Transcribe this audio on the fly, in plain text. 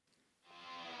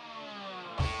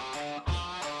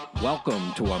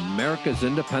Welcome to America's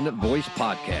Independent Voice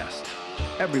Podcast.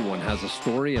 Everyone has a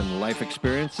story and life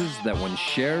experiences that, when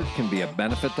shared, can be a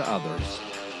benefit to others.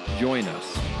 Join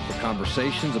us for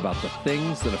conversations about the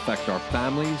things that affect our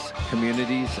families,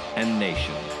 communities, and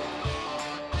nation.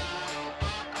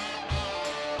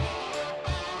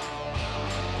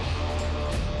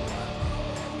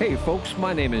 Hey folks,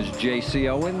 my name is J.C.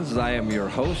 Owens. I am your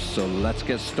host, so let's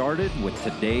get started with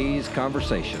today's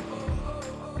conversation.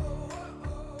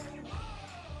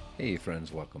 Hey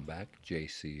friends, welcome back.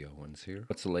 J.C. Owens here.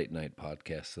 It's a late night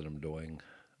podcast that I'm doing.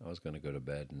 I was going to go to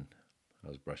bed and I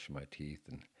was brushing my teeth,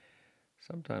 and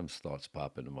sometimes thoughts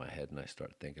pop into my head and I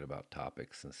start thinking about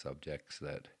topics and subjects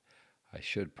that I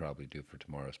should probably do for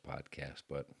tomorrow's podcast,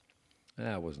 but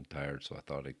I wasn't tired, so I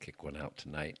thought I'd kick one out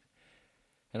tonight.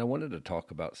 And I wanted to talk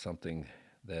about something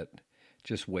that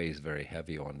just weighs very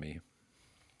heavy on me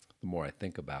the more I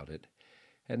think about it.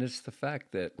 And it's the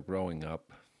fact that growing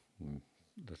up,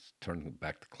 let's turn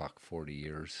back the clock 40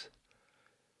 years,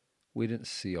 we didn't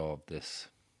see all of this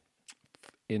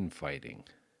infighting,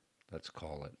 let's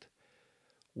call it,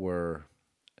 where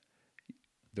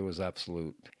there was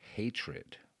absolute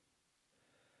hatred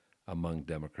among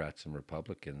Democrats and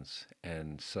Republicans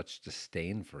and such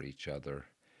disdain for each other.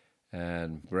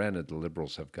 And granted, the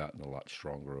liberals have gotten a lot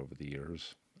stronger over the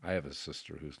years. I have a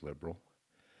sister who's liberal.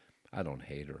 I don't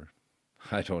hate her.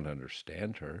 I don't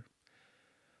understand her.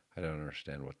 I don't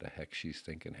understand what the heck she's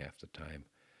thinking half the time.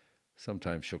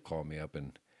 Sometimes she'll call me up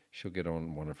and she'll get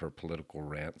on one of her political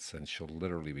rants and she'll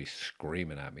literally be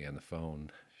screaming at me on the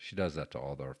phone. She does that to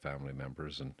all of our family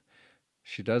members, and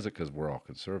she does it because we're all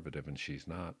conservative and she's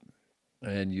not.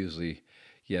 And usually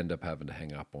you end up having to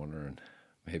hang up on her and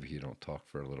maybe you don't talk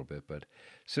for a little bit, but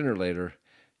sooner or later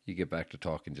you get back to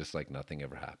talking just like nothing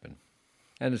ever happened.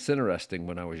 And it's interesting,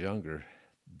 when I was younger,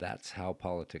 that's how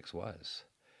politics was.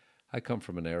 I come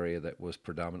from an area that was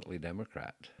predominantly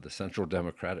Democrat. The Central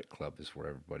Democratic Club is where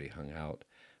everybody hung out.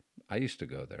 I used to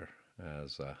go there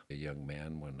as a young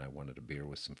man when I wanted a beer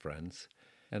with some friends.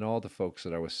 And all the folks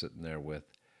that I was sitting there with,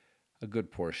 a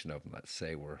good portion of them, let's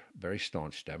say, were very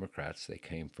staunch Democrats. They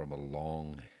came from a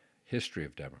long history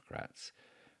of Democrats,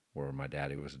 where my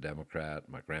daddy was a Democrat,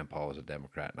 my grandpa was a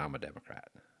Democrat, and I'm a Democrat.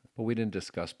 But we didn't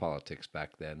discuss politics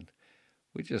back then.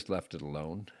 We just left it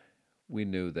alone. We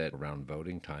knew that around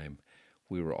voting time,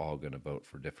 we were all going to vote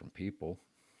for different people.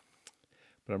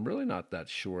 But I'm really not that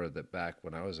sure that back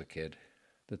when I was a kid,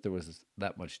 that there was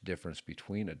that much difference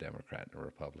between a Democrat and a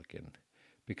Republican.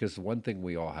 Because the one thing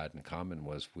we all had in common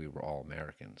was we were all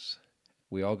Americans.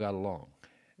 We all got along.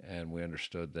 And we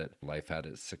understood that life had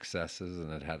its successes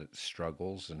and it had its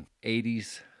struggles. And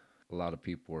 80s, a lot of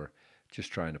people were just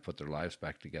trying to put their lives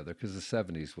back together, because the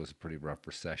 70s was a pretty rough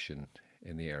recession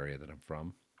in the area that I'm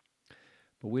from.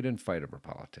 But we didn't fight over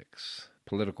politics.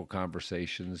 Political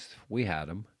conversations, we had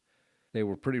them. They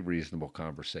were pretty reasonable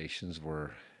conversations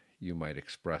where you might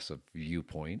express a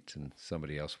viewpoint and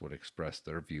somebody else would express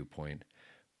their viewpoint.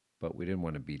 But we didn't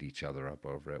want to beat each other up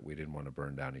over it. We didn't want to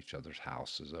burn down each other's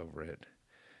houses over it.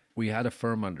 We had a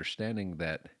firm understanding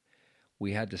that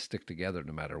we had to stick together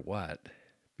no matter what,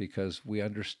 because we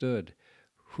understood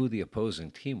who the opposing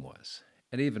team was.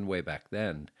 And even way back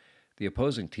then, the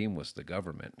opposing team was the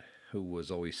government, who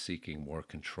was always seeking more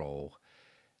control.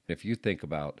 If you think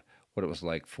about what it was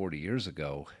like 40 years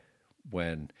ago,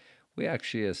 when we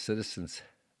actually as citizens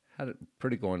had it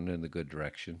pretty going in the good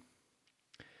direction,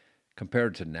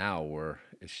 compared to now, where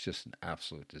it's just an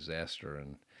absolute disaster,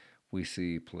 and we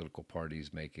see political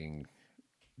parties making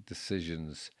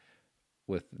decisions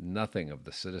with nothing of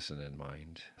the citizen in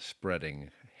mind, spreading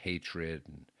hatred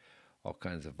and all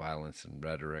kinds of violence and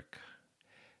rhetoric.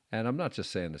 And I'm not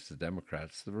just saying it's the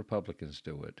Democrats. The Republicans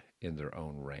do it in their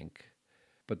own rank.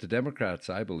 But the Democrats,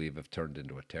 I believe, have turned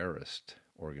into a terrorist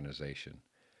organization.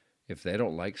 If they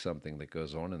don't like something that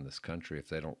goes on in this country, if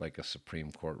they don't like a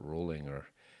Supreme Court ruling, or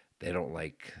they don't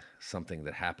like something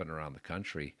that happened around the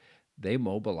country, they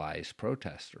mobilize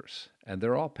protesters. And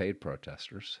they're all paid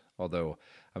protesters, although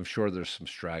I'm sure there's some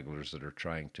stragglers that are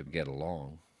trying to get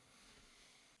along.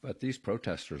 But these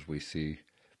protesters, we see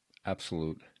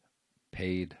absolute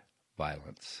paid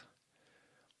violence.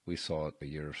 We saw it a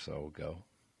year or so ago.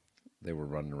 They were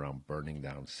running around burning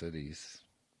down cities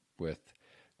with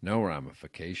no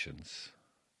ramifications.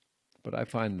 But I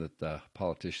find that the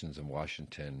politicians in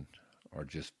Washington are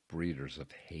just breeders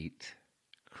of hate,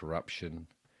 corruption,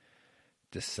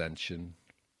 dissension.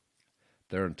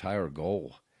 Their entire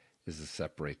goal is to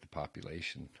separate the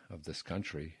population of this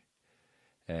country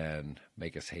and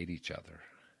make us hate each other.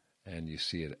 And you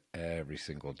see it every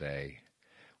single day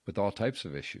with all types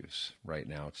of issues. Right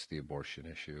now it's the abortion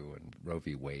issue and Roe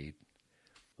v. Wade.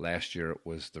 Last year it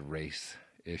was the race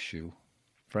issue.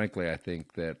 Frankly, I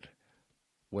think that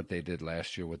what they did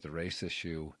last year with the race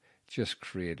issue just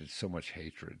created so much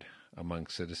hatred among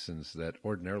citizens that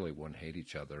ordinarily wouldn't hate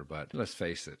each other. But let's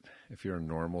face it, if you're a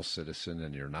normal citizen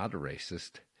and you're not a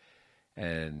racist,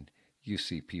 and you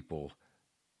see people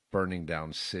burning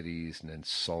down cities and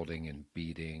insulting and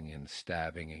beating and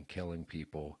stabbing and killing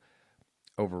people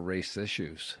over race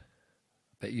issues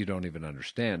that you don't even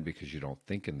understand because you don't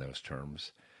think in those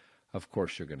terms, of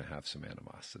course you're going to have some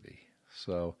animosity.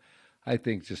 So I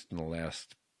think just in the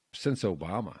last, since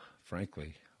Obama,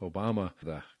 frankly, Obama,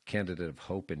 the candidate of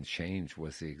hope and change,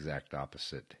 was the exact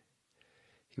opposite.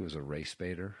 He was a race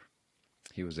baiter.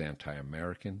 He was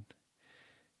anti-American.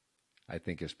 I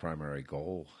think his primary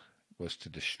goal was to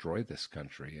destroy this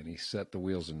country, and he set the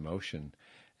wheels in motion.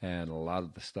 And a lot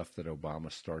of the stuff that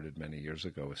Obama started many years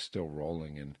ago is still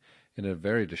rolling in a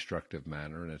very destructive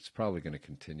manner, and it's probably going to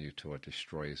continue till it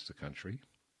destroys the country.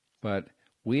 But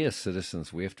we as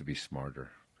citizens, we have to be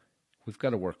smarter. We've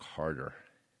got to work harder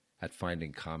at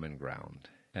finding common ground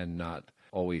and not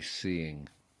always seeing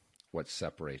what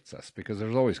separates us, because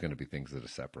there's always going to be things that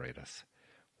separate us.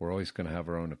 We're always going to have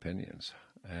our own opinions.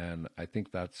 And I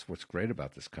think that's what's great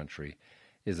about this country,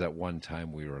 is at one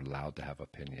time we were allowed to have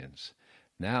opinions.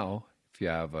 Now, if you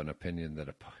have an opinion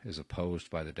that is opposed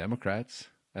by the Democrats,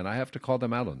 and I have to call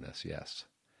them out on this, yes,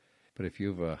 but if you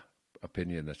have an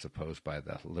opinion that's opposed by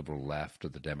the liberal left or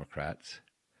the Democrats,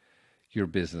 your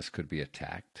business could be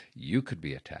attacked. You could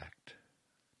be attacked.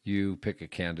 You pick a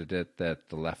candidate that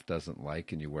the left doesn't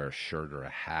like and you wear a shirt or a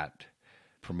hat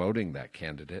promoting that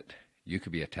candidate, you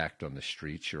could be attacked on the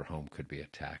streets. Your home could be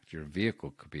attacked. Your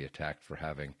vehicle could be attacked for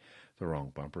having the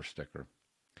wrong bumper sticker.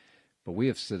 But we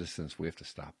as citizens, we have to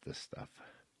stop this stuff.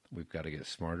 We've got to get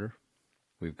smarter.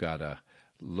 We've got to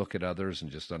look at others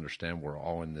and just understand we're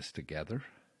all in this together.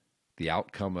 The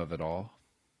outcome of it all,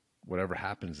 whatever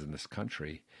happens in this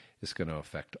country, is going to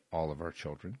affect all of our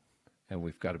children. And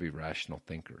we've got to be rational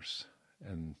thinkers.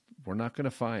 And we're not going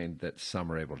to find that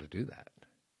some are able to do that.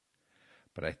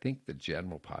 But I think the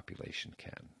general population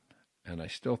can. And I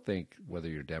still think whether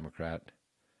you're Democrat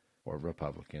or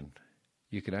Republican,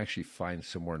 you can actually find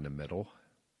somewhere in the middle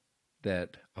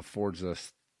that affords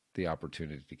us the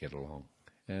opportunity to get along.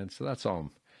 And so that's all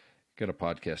I'm going to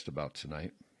podcast about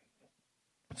tonight.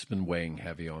 It's been weighing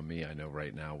heavy on me. I know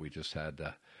right now we just had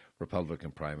the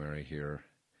Republican primary here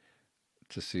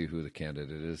to see who the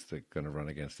candidate is that's going to run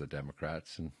against the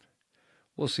Democrats. And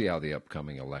we'll see how the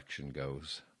upcoming election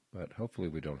goes. But hopefully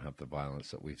we don't have the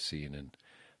violence that we've seen in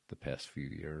the past few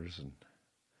years. And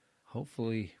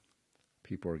hopefully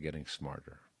people are getting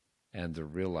smarter. And they're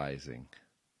realizing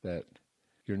that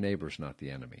your neighbor's not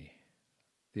the enemy.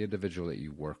 The individual that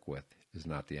you work with is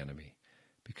not the enemy.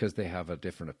 Because they have a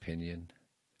different opinion,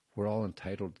 we're all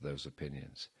entitled to those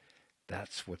opinions.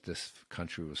 That's what this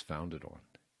country was founded on.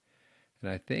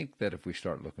 And I think that if we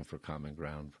start looking for common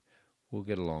ground, we'll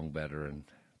get along better. And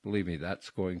believe me, that's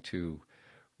going to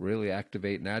really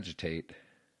activate and agitate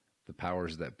the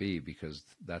powers that be, because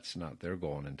that's not their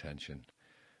goal and intention.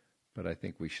 But I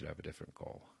think we should have a different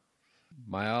goal.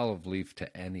 My olive leaf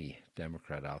to any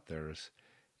Democrat out there is,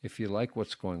 if you like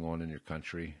what's going on in your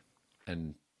country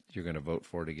and you're going to vote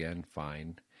for it again,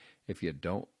 fine. If you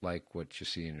don't like what you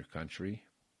see in your country,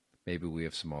 maybe we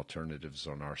have some alternatives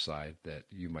on our side that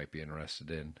you might be interested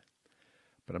in.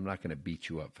 But I'm not going to beat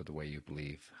you up for the way you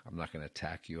believe. I'm not going to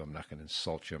attack you. I'm not going to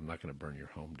insult you. I'm not going to burn your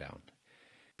home down.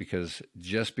 Because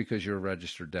just because you're a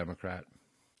registered Democrat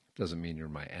doesn't mean you're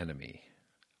my enemy.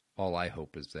 All I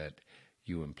hope is that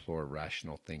you employ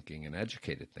rational thinking and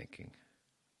educated thinking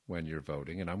when you're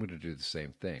voting, and I'm going to do the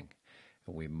same thing.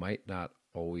 And we might not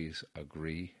always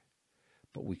agree,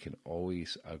 but we can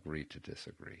always agree to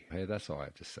disagree. Hey, that's all I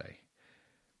have to say.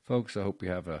 Folks, I hope you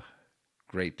have a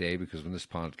great day, because when this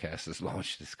podcast is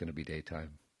launched, it's going to be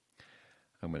daytime.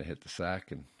 I'm going to hit the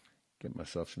sack and get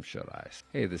myself some shut-eyes.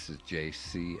 Hey, this is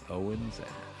J.C. Owens, and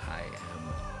I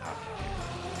am out here.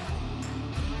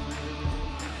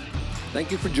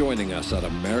 Thank you for joining us at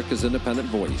America's Independent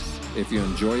Voice. If you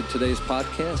enjoyed today's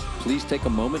podcast, please take a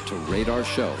moment to rate our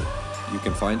show. You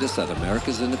can find us at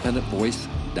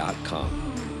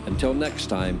americasindependentvoice.com. Until next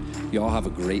time, you all have a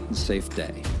great and safe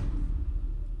day.